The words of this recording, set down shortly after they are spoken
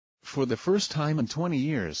For the first time in 20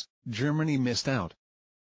 years, Germany missed out.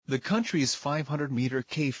 The country's 500-meter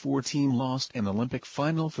K4 team lost an Olympic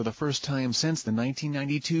final for the first time since the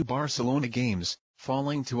 1992 Barcelona Games,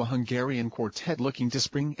 falling to a Hungarian quartet looking to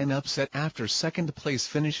spring an upset after second-place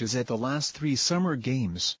finishes at the last 3 Summer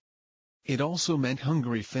Games. It also meant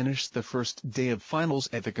Hungary finished the first day of finals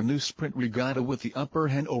at the canoe sprint regatta with the upper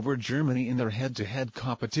hand over Germany in their head-to-head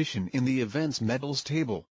competition in the event's medals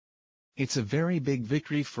table. "It's a very big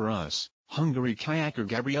victory for us," Hungary kayaker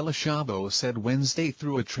Gabriela Szabo said Wednesday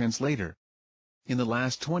through a translator. "In the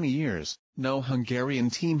last 20 years, no Hungarian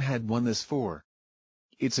team had won this for.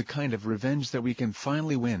 It's a kind of revenge that we can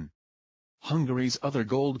finally win." Hungary's other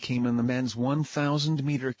gold came in the men's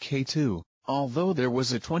 1,000-meter K2, although there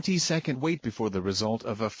was a 20-second wait before the result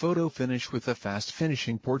of a photo finish with a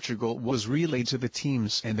fast-finishing Portugal was relayed to the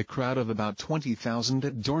teams and the crowd of about 20,000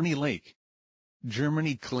 at Dorney Lake.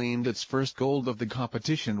 Germany claimed its first gold of the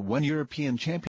competition when European champion